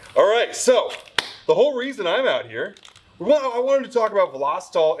Okay, so the whole reason I'm out here, I wanted to talk about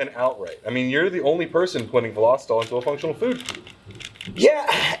Velositol and outright. I mean, you're the only person putting Velositol into a functional food. Yeah,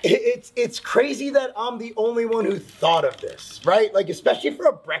 it's crazy that I'm the only one who thought of this, right? Like, especially for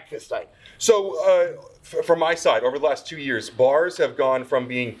a breakfast item. So, from my side, over the last 2 years, bars have gone from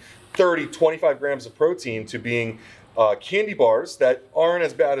being 30, 25 grams of protein to being candy bars that aren't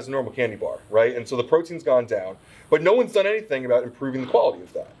as bad as a normal candy bar, right? And so the protein's gone down, but no one's done anything about improving the quality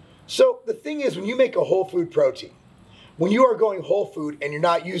of that. So the thing is, when you make a whole food protein, when you are going whole food and you're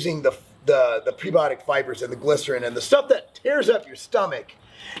not using the prebiotic fibers and the glycerin and the stuff that tears up your stomach,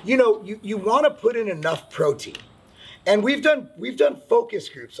 you want to put in enough protein. And we've done focus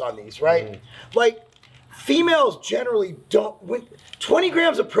groups on these, right? Like, females generally don't, 20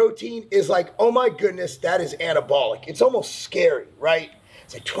 grams of protein is like, oh my goodness, that is anabolic. It's almost scary, right?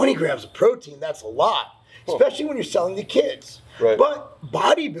 It's like 20 grams of protein, that's a lot, especially when you're selling to kids. Right. But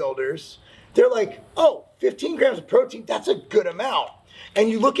bodybuilders, they're like, oh, 15 grams of protein, that's a good amount.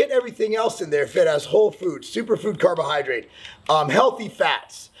 And you look at everything else in there, if it has whole food, superfood carbohydrate, healthy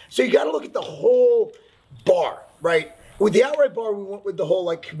fats. So you got to look at the whole bar, right? With the outright bar, we went with the whole,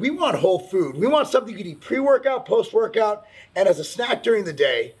 like, we want whole food. We want something you can eat pre-workout, post-workout, and as a snack during the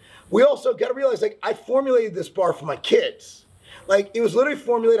day. We also got to realize, like, I formulated this bar for my kids. Like, it was literally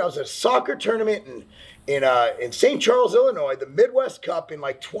formulated. I was at a soccer tournament in St. Charles, Illinois, the Midwest Cup in,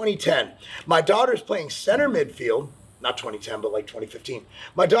 like, 2010. My daughter's playing center midfield. Not 2010, but like 2015.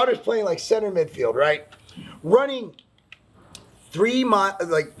 My daughter's playing like center midfield, right? Running 3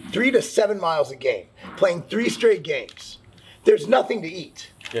 to 7 miles a game, playing 3 straight games. There's nothing to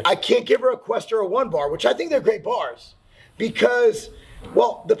eat. Yeah. I can't give her a Quest or a One bar, which I think they're great bars, because,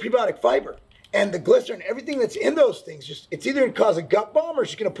 well, the prebiotic fiber and the glycerin, everything that's in those things, it's either going to cause a gut bomb or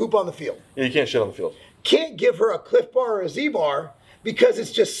she's going to poop on the field. Yeah, you can't shit on the field. Can't give her a Cliff bar or a Z bar because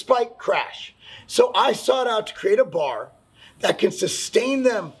it's just spike crash. So I sought out to create a bar that can sustain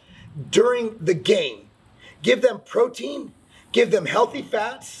them during the game, give them protein, give them healthy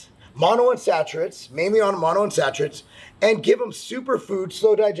fats, monounsaturates, mainly on monounsaturates, and give them superfood,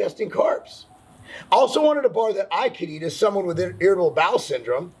 slow digesting carbs. I also wanted a bar that I could eat as someone with irritable bowel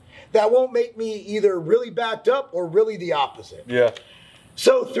syndrome that won't make me either really backed up or really the opposite. Yeah.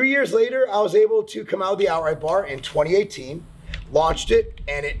 So 3 years later, I was able to come out with the outright bar in 2018, launched it,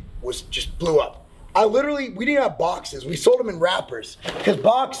 and it was just blew up. We didn't have boxes. We sold them in wrappers because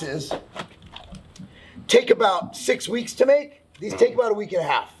boxes take about 6 weeks to make. These take about a week and a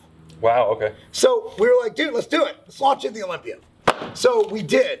half. Wow, okay. So we were like, dude, let's do it. Let's launch it at the Olympia. So we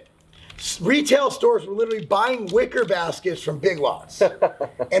did. Retail stores were literally buying wicker baskets from Big Lots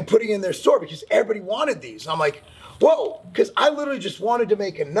and putting in their store because everybody wanted these. And I'm like, whoa, because I literally just wanted to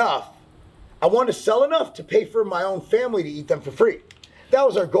make enough. I wanted to sell enough to pay for my own family to eat them for free. That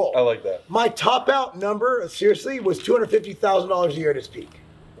was our goal. I like that. My top out number, seriously, was $250,000 a year at its peak.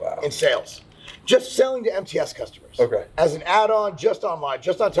 Wow. In sales. Just selling to MTS customers. Okay. As an add-on, just online,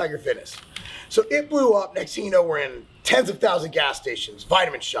 just on Tiger Fitness. So it blew up. Next thing you know, we're in tens of thousands of gas stations,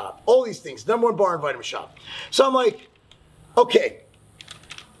 Vitamin Shop, all these things. Number one bar in Vitamin Shop. So I'm like, okay.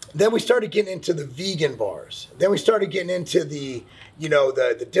 Then we started getting into the vegan bars. Then we started getting into the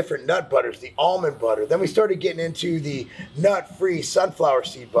different nut butters, the almond butter. Then we started getting into the nut-free sunflower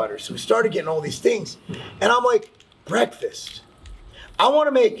seed butter. So we started getting all these things. And I'm like, breakfast. I want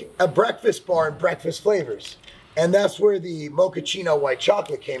to make a breakfast bar in breakfast flavors. And that's where the mochaccino white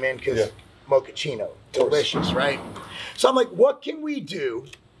chocolate came in, because mochaccino, delicious, right? So I'm like, what can we do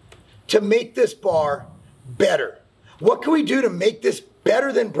to make this bar better? What can we do to make this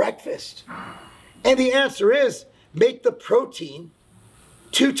better than breakfast? And the answer is, make the protein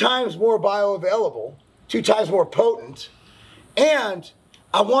 2 times more bioavailable, 2 times more potent, and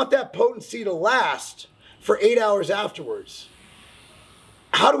I want that potency to last for 8 hours afterwards.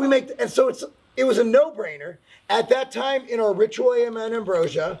 How do we make and so it was a no-brainer. At that time in our Ritual AMN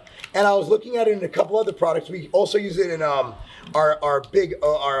Ambrosia, and I was looking at it in a couple other products. We also use it in our big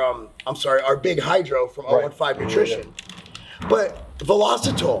Hydro from 015 Nutrition. But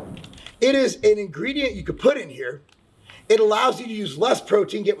Velositol, it is an ingredient you could put in here. It allows you to use less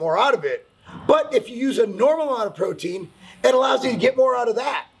protein, get more out of it. But if you use a normal amount of protein, it allows you to get more out of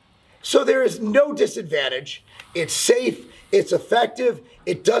that. So there is no disadvantage. It's safe, it's effective,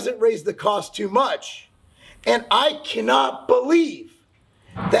 it doesn't raise the cost too much. And I cannot believe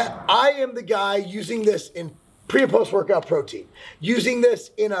that I am the guy using this in pre and post workout protein, using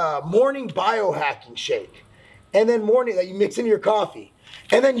this in a morning biohacking shake, and then morning that you mix into your coffee,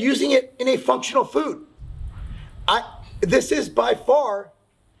 and then using it in a functional food. This is by far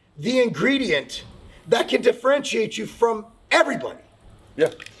the ingredient that can differentiate you from everybody.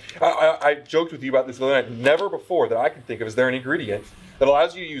 Yeah. I joked with you about this the other night. Never before that I can think of is there an ingredient that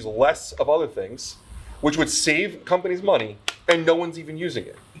allows you to use less of other things, which would save companies money, and no one's even using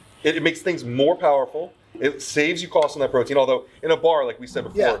it. It makes things more powerful. It saves you costs on that protein. Although in a bar, like we said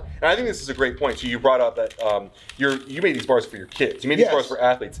before, Yeah. and I think this is a great point. So you brought up that you made these bars for your kids. You made these Yes. bars for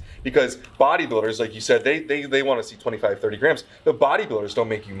athletes because bodybuilders, like you said, they want to see 25, 30 grams. The bodybuilders don't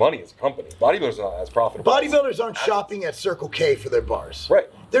make you money as a company. Bodybuilders are not as profitable. Bodybuilders aren't shopping at Circle K for their bars. Right.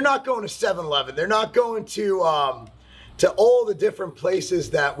 They're not going to 7-Eleven. They're not going to all the different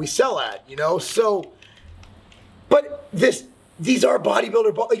places that we sell at, So, but these are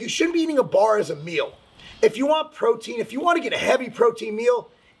bodybuilder bars. Like, you shouldn't be eating a bar as a meal. If you want protein, if you want to get a heavy protein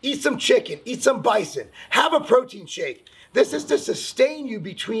meal, eat some chicken, eat some bison, have a protein shake. This is to sustain you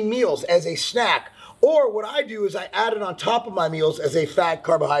between meals as a snack. Or what I do is I add it on top of my meals as a fat,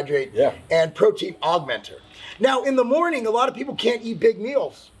 carbohydrate, and protein augmenter. Now, in the morning, a lot of people can't eat big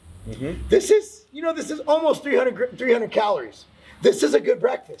meals. Mm-hmm. This is almost 300 calories. This is a good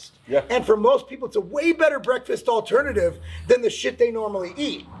breakfast. Yeah. And for most people, it's a way better breakfast alternative than the shit they normally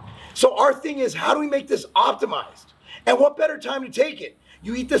eat. So our thing is, how do we make this optimized? And what better time to take it?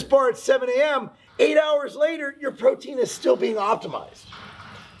 You eat this bar at 7 a.m., 8 hours later, your protein is still being optimized.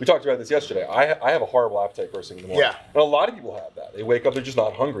 We talked about this yesterday. I have a horrible appetite first thing in the morning. Yeah. And a lot of people have that. They wake up, they're just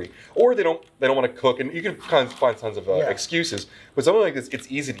not hungry. Or they don't want to cook. And you can kind of find tons of excuses. But something like this, it's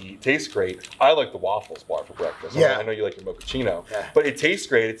easy to eat, tastes great. I like the waffles bar for breakfast. Yeah. I know you like your mochaccino. Yeah. But it tastes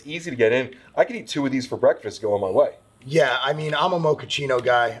great. It's easy to get in. I could eat 2 of these for breakfast, go on my way. Yeah, I mean, I'm a mochaccino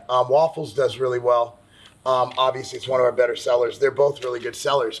guy. Waffles does really well. Obviously, it's one of our better sellers. They're both really good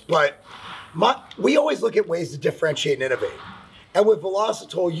sellers. But we always look at ways to differentiate and innovate. And with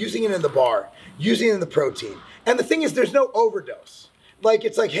Velositol, using it in the bar, using it in the protein. And the thing is, there's no overdose. Like,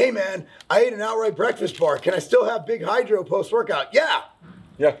 it's like, hey, man, I ate an outright breakfast bar. Can I still have big hydro post-workout? Yeah.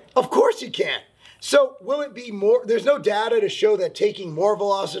 Yeah. Of course you can. So will it be more? There's no data to show that taking more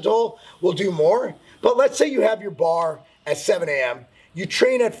Velositol will do more. But let's say you have your bar at 7 a.m. You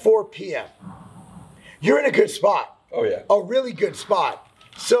train at 4 p.m. You're in a good spot. Oh, yeah. A really good spot.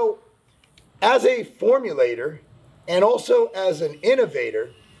 So as a formulator and also as an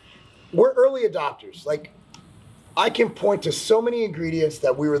innovator, we're early adopters. Like, I can point to so many ingredients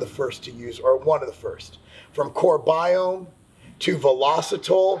that we were the first to use, or one of the first. From Core Biome to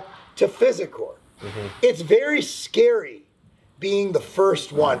Velositol to Physicor. Mm-hmm. It's very scary being the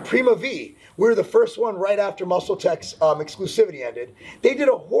first one. Prima V, we were the first one right after MuscleTech's exclusivity ended. They did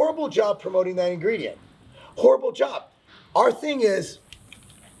a horrible job promoting that ingredient. Horrible job. Our thing is,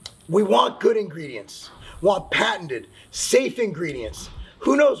 we want good ingredients. Want patented, safe ingredients.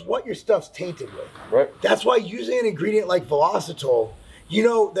 Who knows what your stuff's tainted with? Right. That's why using an ingredient like Velositol, you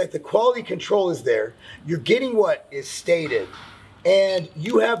know that the quality control is there. You're getting what is stated. And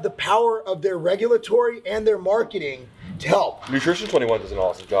you have the power of their regulatory and their marketing to help. Nutrition 21 does an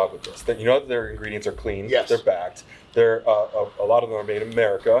awesome job with this. You know that their ingredients are clean. Yes. They're backed. They're a lot of them are made in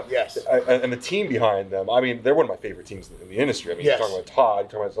America. Yes. And the team behind them, I mean, they're one of my favorite teams in the industry. I mean, Yes. You're talking about Todd, you're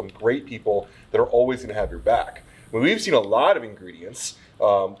talking about some great people that are always going to have your back. I mean, we've seen a lot of ingredients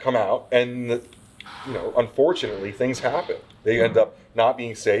come out, and unfortunately, things happen. They end up not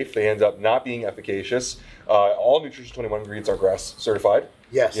being safe. They end up not being efficacious. All Nutrition 21 ingredients are GRAS certified.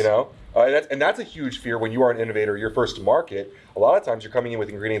 Yes. And that's a huge fear when you are an innovator, you're first to market. A lot of times you're coming in with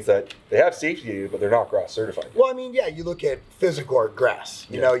ingredients that they have safety data, but they're not GRAS certified. Well, I mean, yeah, you look at Physicor, GRAS.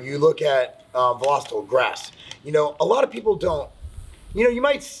 You look at Velositol, GRAS. A lot of people don't. You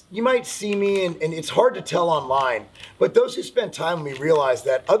might see me, and it's hard to tell online, but those who spend time with me realize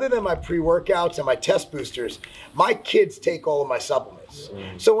that other than my pre-workouts and my test boosters, my kids take all of my supplements.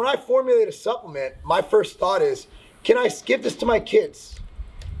 Mm. So when I formulate a supplement, my first thought is, can I give this to my kids?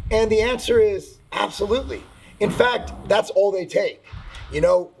 And the answer is absolutely. In fact, that's all they take.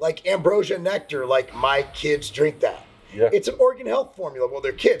 Like ambrosia nectar, like my kids drink that. Yeah. It's an organ health formula. Well,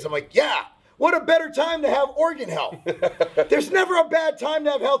 they're kids. I'm like, yeah. What a better time to have organ health. There's never a bad time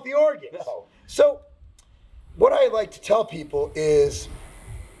to have healthy organs. No. So what I like to tell people is,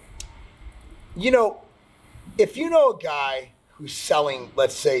 if you know a guy who's selling,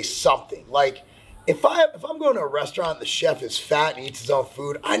 let's say, something, like if I'm going to a restaurant and the chef is fat and eats his own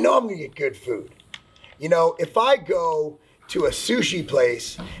food, I know I'm going to get good food. If I go to a sushi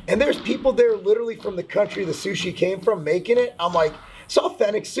place and there's people there literally from the country the sushi came from making it, I'm like, it's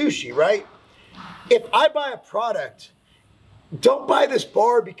authentic sushi, right? If I buy a product, don't buy this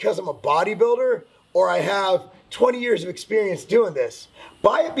bar because I'm a bodybuilder or I have 20 years of experience doing this.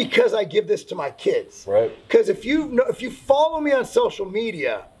 Buy it because I give this to my kids. Right. Because if you follow me on social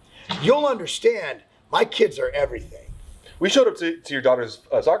media, you'll understand my kids are everything. We showed up to your daughter's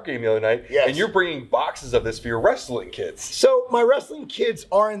soccer game the other night, Yes. and you're bringing boxes of this for your wrestling kids. So my wrestling kids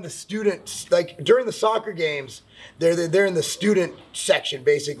are in the student, like during the soccer games, they're in the student section,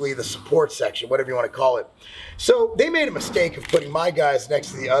 basically the support section, whatever you want to call it. So they made a mistake of putting my guys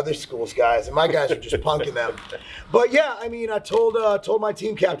next to the other school's guys, and my guys are just punking them. But yeah, I mean, I told my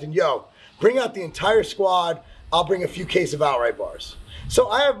team captain, yo, bring out the entire squad. I'll bring a few cases of outright bars. So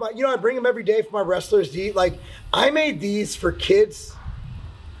I have I bring them every day for my wrestlers to eat. Like, I made these for kids,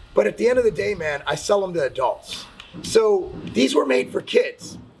 but at the end of the day, man, I sell them to adults. So these were made for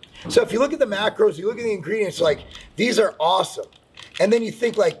kids. So if you look at the macros, you look at the ingredients, like, these are awesome. And then you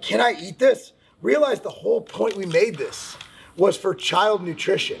think, like, can I eat this? Realize the whole point we made this was for child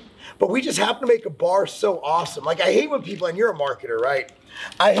nutrition. But we just happen to make a bar so awesome. Like, I hate when people, and you're a marketer, right?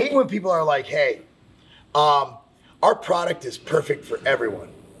 I hate when people are like, hey, our product is perfect for everyone.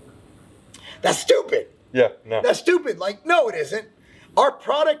 That's stupid. Yeah, no. That's stupid. Like, no, it isn't. Our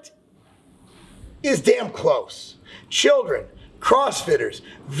product is damn close. Children, CrossFitters,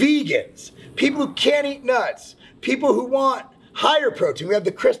 vegans, people who can't eat nuts, people who want higher protein. We have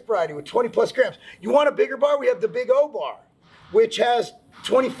the crisp variety with 20 plus grams. You want a bigger bar? We have the Big O bar, which has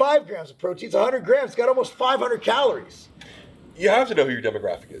 25 grams of protein. It's 100 grams. It's got almost 500 calories. You have to know who your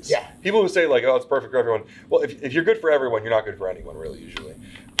demographic is. Yeah. People who say, like, oh, it's perfect for everyone. Well, if you're good for everyone, you're not good for anyone, really, usually.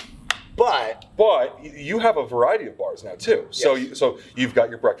 But you have a variety of bars now, too. Yes. So you've got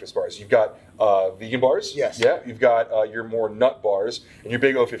your breakfast bars. You've got vegan bars. Yes. Yeah. You've got your more nut bars. And your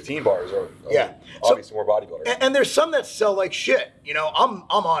big O15 bars are obviously more bodybuilder. And there's some that sell like shit. You know, I'm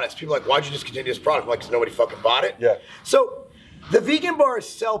honest. People are like, why'd you discontinue this product? I'm like, 'cause nobody fucking bought it. Yeah. So the vegan bars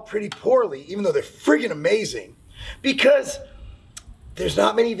sell pretty poorly, even though they're friggin' amazing, because there's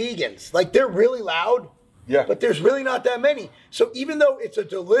not many vegans. Like, they're really loud. Yeah. But there's really not that many. So even though it's a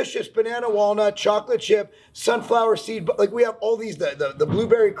delicious banana walnut, chocolate chip, sunflower seed, like we have all these, the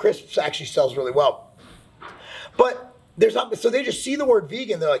blueberry crisps actually sells really well. But there's not, so they just see the word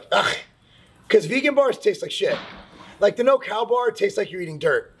vegan, they're like, ugh. Because vegan bars taste like shit. Like the no cow bar tastes like you're eating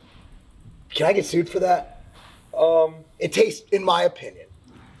dirt. Can I get sued for that? It tastes, in my opinion,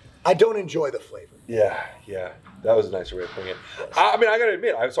 I don't enjoy the flavor. Yeah. That was a nicer way of putting it. Yes. I mean, I got to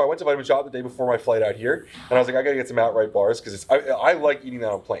admit, so I went to Vitamin Shop the day before my flight out here, and I was like, I got to get some outright bars, because I like eating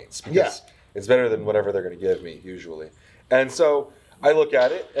that on planes, because it's better than whatever they're going to give me, usually. And so I look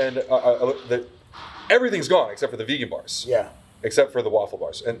at it, and everything's gone except for the vegan bars. Yeah. Except for the waffle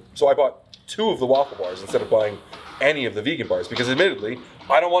bars. And so I bought 2 of the waffle bars instead of buying any of the vegan bars, because admittedly,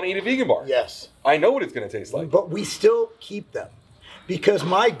 I don't want to eat a vegan bar. Yes. I know what it's going to taste like. But we still keep them, because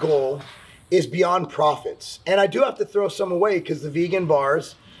my goal is beyond profits. And I do have to throw some away because the vegan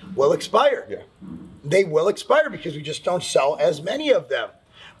bars will expire. Yeah. They will expire because we just don't sell as many of them.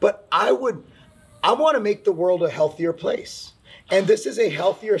 But I want to make the world a healthier place. And this is a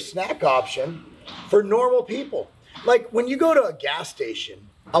healthier snack option for normal people. Like when you go to a gas station,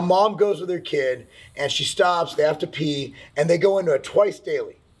 a mom goes with her kid and she stops, they have to pee, and they go into it twice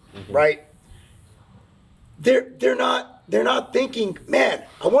daily, right? They're not thinking, man,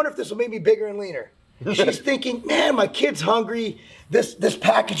 I wonder if this will make me bigger and leaner. She's thinking, man, my kid's hungry. This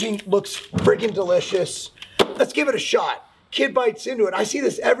packaging looks friggin' delicious. Let's give it a shot. Kid bites into it. I see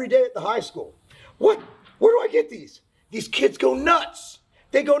this every day at the high school. What? Where do I get these? These kids go nuts.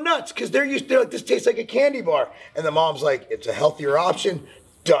 They go nuts because they're like, this tastes like a candy bar. And the mom's like, it's a healthier option.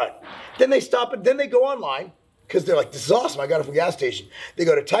 Done. Then they stop it. Then they go online. Because they're like, this is awesome, I got it from a gas station. They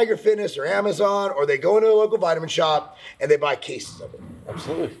go to Tiger Fitness or Amazon, or they go into a local vitamin shop and they buy cases of it.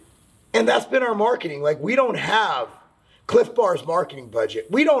 Absolutely. And that's been our marketing. Like, we don't have Cliff Bar's marketing budget.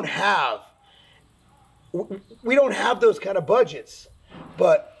 We don't have those kind of budgets.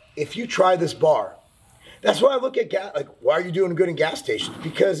 But if you try this bar, that's why I look at like, why are you doing good in gas stations?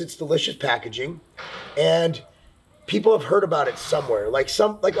 Because it's delicious packaging, and people have heard about it somewhere. Like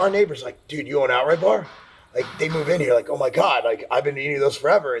our neighbors, like, dude, you own Outright Bar? Like, they move in here, like, oh my God, like, I've been eating those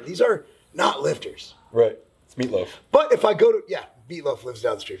forever. And these are not lifters. Right. It's meatloaf. But if I go to, Meatloaf lives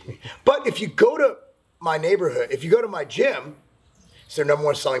down the street from me. But if you go to my neighborhood, if you go to my gym, it's their number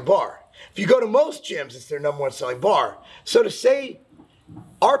one selling bar. If you go to most gyms, it's their number one selling bar. So to say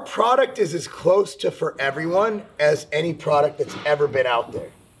our product is as close to for everyone as any product that's ever been out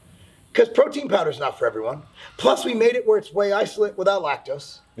there. Because protein powder is not for everyone. Plus, we made it where it's whey isolate without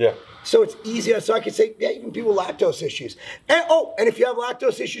lactose. Yeah. So it's easier. So I could say, even people with lactose issues. And if you have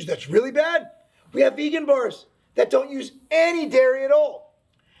lactose issues that's really bad, we have vegan bars that don't use any dairy at all.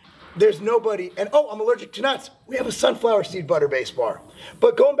 There's nobody. And I'm allergic to nuts. We have a sunflower seed butter-based bar.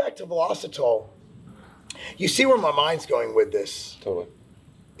 But going back to Velositol, you see where my mind's going with this. Totally.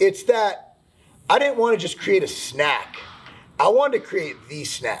 It's that I didn't want to just create a snack. I wanted to create the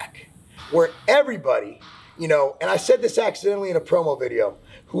snack where everybody, and I said this accidentally in a promo video,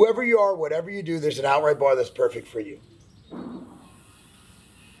 whoever you are, whatever you do, there's an outright bar that's perfect for you.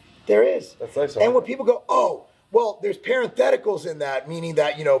 There is. That's nice. And when people go, oh, well, there's parentheticals in that, meaning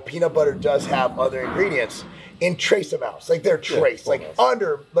that, peanut butter does have other ingredients in trace amounts. Like they're trace,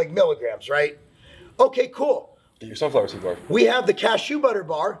 under milligrams, right? Okay, cool. Get your sunflower seed bar. We have the cashew butter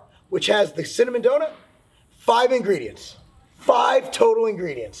bar, which has the cinnamon donut, 5 ingredients. 5 total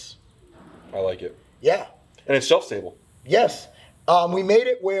ingredients. I like it. Yeah. And it's shelf stable. Yes. We made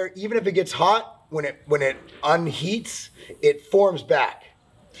it where even if it gets hot, when it unheats, it forms back.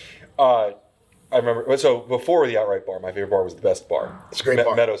 I remember, so before the outright bar, my favorite bar was the best bar. It's a great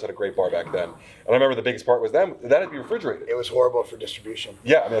bar. Meadows had a great bar back then. And I remember the biggest part was that had to be refrigerated. It was horrible for distribution.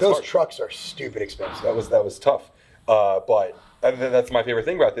 Yeah, I mean, those trucks are stupid expensive. That was tough. But that's my favorite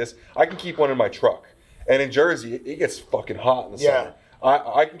thing about this. I can keep one in my truck. And in Jersey, it gets fucking hot in the summer.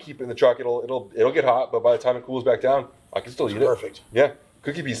 I can keep it in the truck. It'll get hot, but by the time it cools back down, I can still eat it. Perfect. Yeah.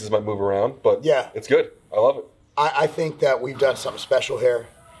 Cookie pieces might move around, but yeah, it's good. I love it. I think that we've done something special here.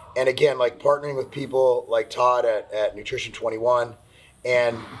 And again, partnering with people like Todd at Nutrition 21,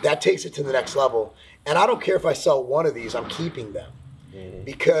 and that takes it to the next level. And I don't care if I sell one of these, I'm keeping them. Mm-hmm.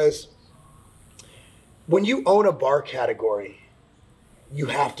 Because when you own a bar category, you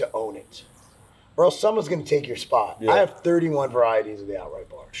have to own it. Or else someone's going to take your spot. Yeah. I have 31 varieties of the outright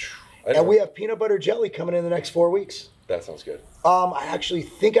bar. And we have peanut butter jelly coming in the next 4 weeks. That sounds good. I actually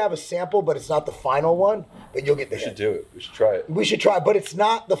think I have a sample, but it's not the final one. But you'll get the hint. We should do it. We should try it. We should try, but it's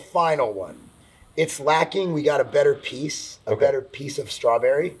not the final one. It's lacking. We got a better piece, better piece of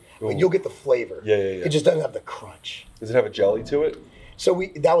strawberry. Ooh. But you'll get the flavor. Yeah. It just doesn't have the crunch. Does it have a jelly to it? So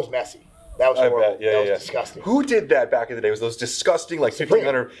that was messy. That was horrible. I bet. That was disgusting. Who did that back in the day? It was those disgusting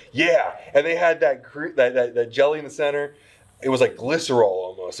 1500. Yeah, and they had that jelly in the center. It was like glycerol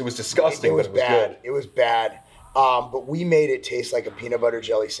almost. It was disgusting. It was but it was bad. Good. It was bad. But we made it taste like a peanut butter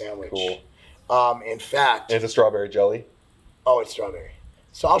jelly sandwich. Cool. In fact, and it's a strawberry jelly. Oh, it's strawberry.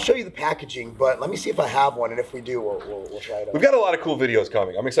 So I'll show you the packaging, but let me see if I have one, and if we do, we'll try it out. We've got a lot of cool videos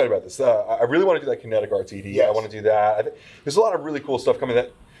coming. I'm excited about this. I really want to do that kinetic RTD. Yes. I want to do that. There's a lot of really cool stuff coming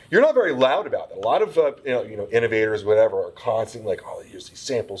that you're not very loud about. That a lot of innovators, whatever, are constantly like, oh, here's these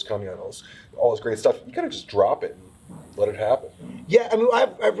samples coming out, all this great stuff. You gotta just drop it and let it happen. Yeah, I mean, I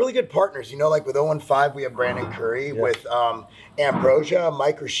have really good partners. With 015, we have Brandon Curry. Yeah. With Ambrosia,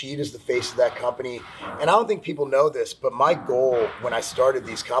 Mike Rashid is the face of that company. And I don't think people know this, but my goal when I started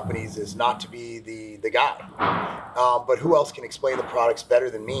these companies is not to be the guy. But who else can explain the products better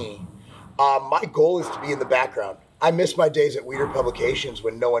than me? My goal is to be in the background. I miss my days at Weeder Publications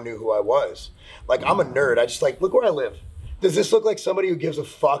when no one knew who I was. I'm a nerd. I just look where I live. Does this look like somebody who gives a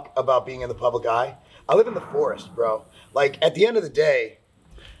fuck about being in the public eye? I live in the forest, bro. At the end of the day,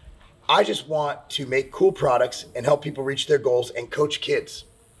 I just want to make cool products and help people reach their goals and coach kids.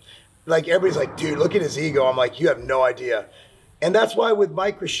 Everybody's like, dude, look at his ego. I'm like, you have no idea. And that's why with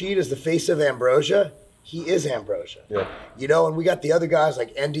Mike Rashid as the face of Ambrosia, he is Ambrosia. Yeah. And we got the other guys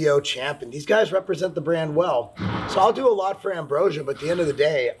like NDO, Champ, and these guys represent the brand well. So I'll do a lot for Ambrosia, but at the end of the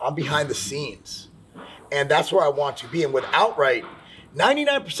day, I'm behind the scenes. And that's where I want to be. And with Outright,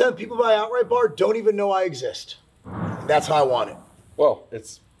 99% of people buy Outright Bar don't even know I exist. And that's how I want it. Well,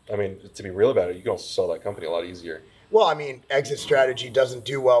 to be real about it, you can also sell that company a lot easier. Well, exit strategy doesn't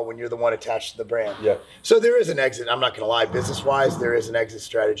do well when you're the one attached to the brand. Yeah. So there is an exit. I'm not going to lie. Business-wise, there is an exit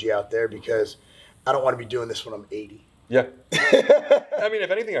strategy out there because I don't want to be doing this when I'm 80. Yeah.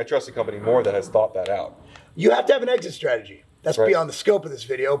 If anything, I trust a company more that has thought that out. You have to have an exit strategy. That's right. Beyond the scope of this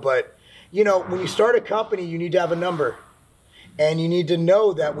video. But, when you start a company, you need to have a number. And you need to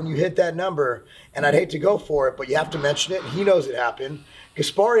know that when you hit that number, and I'd hate to go for it, but you have to mention it. And he knows it happened.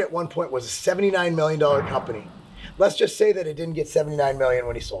 Gaspari at one point was a $79 million company. Let's just say that it didn't get $79 million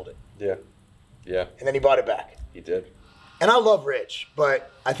when he sold it. Yeah. Yeah. And then he bought it back. He did. And I love Rich,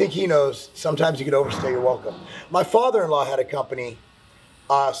 but I think he knows sometimes you can overstay your welcome. My father-in-law had a company,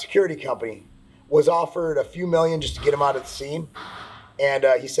 security company, was offered a few million just to get him out of the scene. And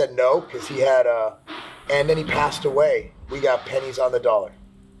he said no, because he had and then he passed away. We got pennies on the dollar.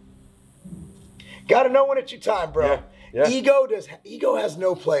 Got to know when it's your time, bro. Yeah. Ego has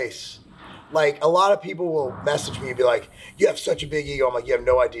no place. A lot of people will message me and be like, you have such a big ego. I'm like, you have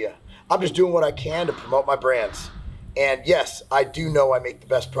no idea. I'm just doing what I can to promote my brands. And yes, I do know I make the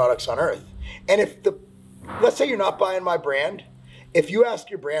best products on earth. And let's say you're not buying my brand. If you ask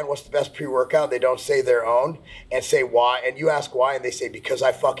your brand what's the best pre-workout, they don't say their own and say why. And you ask why and they say, because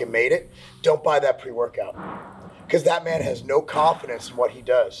I fucking made it. Don't buy that pre-workout. Because that man has no confidence in what he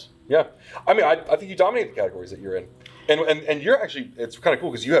does. Yeah. I think you dominate the categories that you're in. And you're actually, it's kind of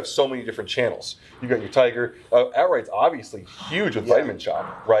cool because you have so many different channels. You got your Tiger. Outright's obviously huge with Vitamin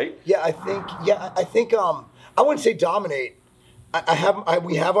Shop, right? Yeah, I think I wouldn't say dominate.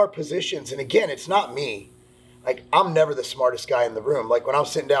 We have our positions, and again, it's not me. Like, I'm never the smartest guy in the room. Like, when I'm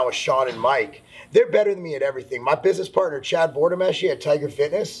sitting down with Sean and Mike, they're better than me at everything. My business partner, Chad Vordameshi at Tiger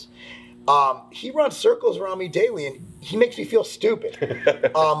Fitness, he runs circles around me daily, and he makes me feel stupid.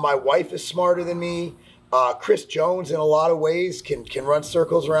 My wife is smarter than me. Chris Jones, in a lot of ways, can run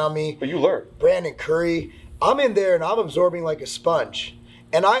circles around me. But you learn. Brandon Curry. I'm in there, and I'm absorbing like a sponge.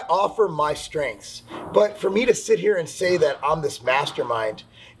 And I offer my strengths. But for me to sit here and say that I'm this mastermind,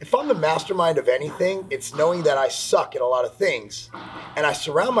 if I'm the mastermind of anything, it's knowing that I suck at a lot of things. And I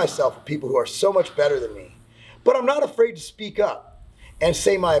surround myself with people who are so much better than me. But I'm not afraid to speak up and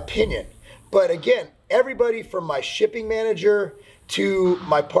say my opinion. But again, everybody from my shipping manager to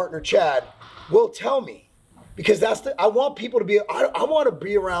my partner, Chad, will tell me. Because I want people to be, I want to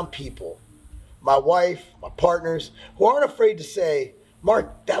be around people, my wife, my partners, who aren't afraid to say,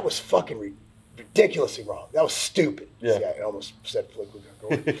 Mark, that was fucking ridiculously wrong. That was stupid. Yeah. See, I almost said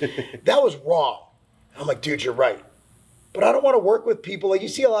that was wrong. I'm like, dude, you're right. But I don't want to work with people. Like, you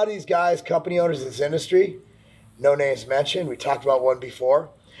see a lot of these guys, company owners in this industry, no names mentioned. We talked about one before.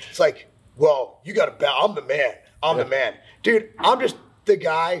 It's like, well, you got to I'm the man. I'm the man. Dude, I'm just the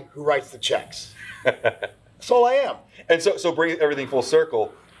guy who writes the checks. That's all I am. And so bring everything full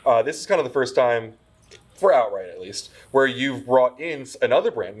circle. This is kind of the first time, for Outright at least, where you've brought in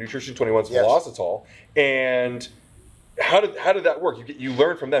another brand, Nutrition 21's Velositol. And how did that work? You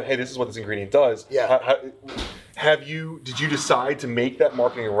learn from them, hey, this is what this ingredient does. Yeah. Did you decide to make that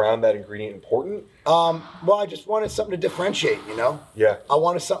marketing around that ingredient important? Well, I just wanted something to differentiate, you know? Yeah. I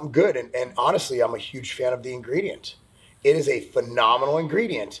wanted something good. And honestly, I'm a huge fan of the ingredient. It is a phenomenal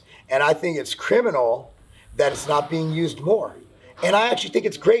ingredient. And I think it's criminal that it's not being used more. And I actually think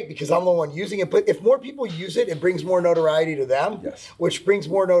it's great because I'm the one using it. But if more people use it, it brings more notoriety to them, which brings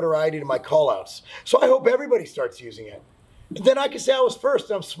more notoriety to my call-outs. So I hope everybody starts using it. And then I can say I was first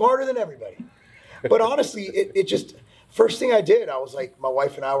and I'm smarter than everybody. But honestly, it just, first thing I did, I was like, my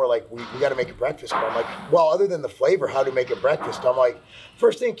wife and I were like, we got to make a breakfast. But I'm like, well, other than the flavor, how to make a breakfast? I'm like,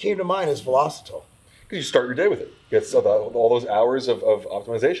 first thing that came to mind is Velositol. Because you start your day with it. It's all those hours of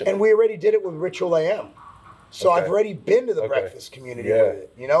optimization. And we already did it with Ritual AM. So I've already been to the breakfast community with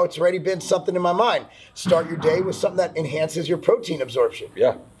it. You know, it's already been something in my mind. Start your day with something that enhances your protein absorption.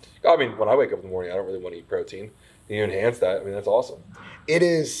 Yeah. I mean, when I wake up in the morning, I don't really want to eat protein. You enhance that. I mean, that's awesome. It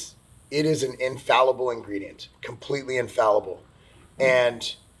is an infallible ingredient, completely infallible.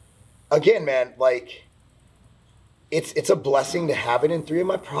 And again, man, like, it's a blessing to have it in 3 of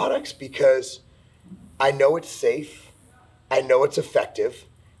my products because I know it's safe. I know it's effective.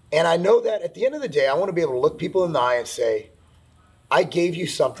 And I know that at the end of the day, I want to be able to look people in the eye and say, I gave you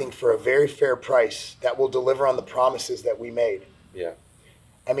something for a very fair price that will deliver on the promises that we made. Yeah.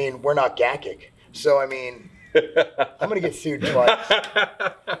 I mean, we're not Gakic. So, I mean, I'm going to get sued twice.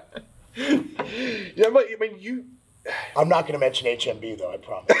 Yeah, but I mean, I'm not going to mention HMB, though, I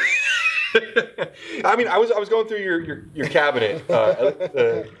promise. I mean, I was going through your cabinet.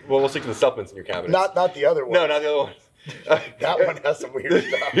 Well, we'll stick to the supplements in your cabinet. Not the other one. No, not the other one. That one has some weird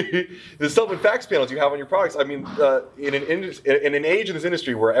stuff. The supplement facts panels you have on your products. I mean, in an age in this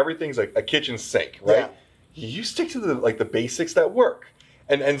industry where everything's like a kitchen sink, right? Yeah. You stick to the basics that work,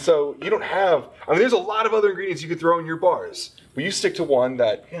 and so you don't have. I mean, there's a lot of other ingredients you could throw in your bars, but you stick to one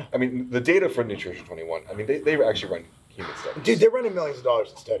that. Yeah. I mean, the data for Nutrition 21. I mean, they actually run human studies. Dude, they're running millions of dollars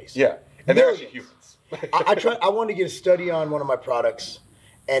in studies. Yeah, and they're actually humans. I wanted to get a study on one of my products.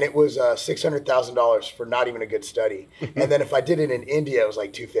 And it was $600,000 for not even a good study. And then if I did it in India, it was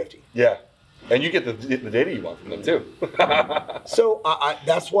like $250,000. Yeah, and you get the data you want from them too. So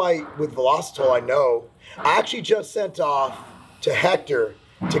that's why with Velositol, I know. I actually just sent off to Hector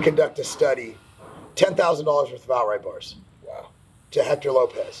to conduct a study, $10,000 worth of Outright bars. Wow. To Hector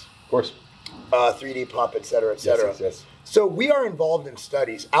Lopez. Of course. 3D pump, et cetera, et cetera. Yes. So we are involved in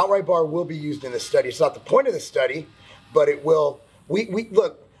studies. Outright bar will be used in the study. It's not the point of the study, but it will. We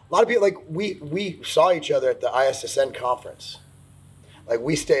look, a lot of people, like, we saw each other at the ISSN conference. Like,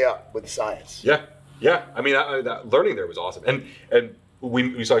 we stay up with science. Yeah. I mean, that learning there was awesome. And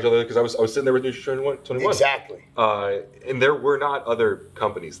we saw each other because I was sitting there with Nutrition 21. Exactly. And there were not other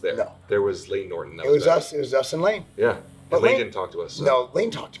companies there. No. There was Lane Norton. It was us and Lane. Yeah. But Lane didn't talk to us. So. No,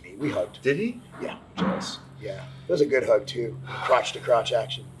 Lane talked to me. We hugged. Did he? Yeah. Jealous. Yeah. It was a good hug, too. Crotch to crotch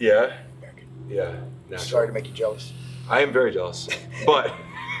action. Yeah. American. Yeah. Natural. Sorry to make you jealous. I am very jealous, but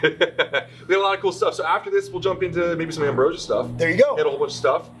we had a lot of cool stuff. So after this, we'll jump into maybe some Ambrosia stuff. There you go. Hit a whole bunch of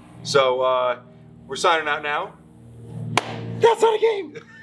stuff. So we're signing out now. That's not a game.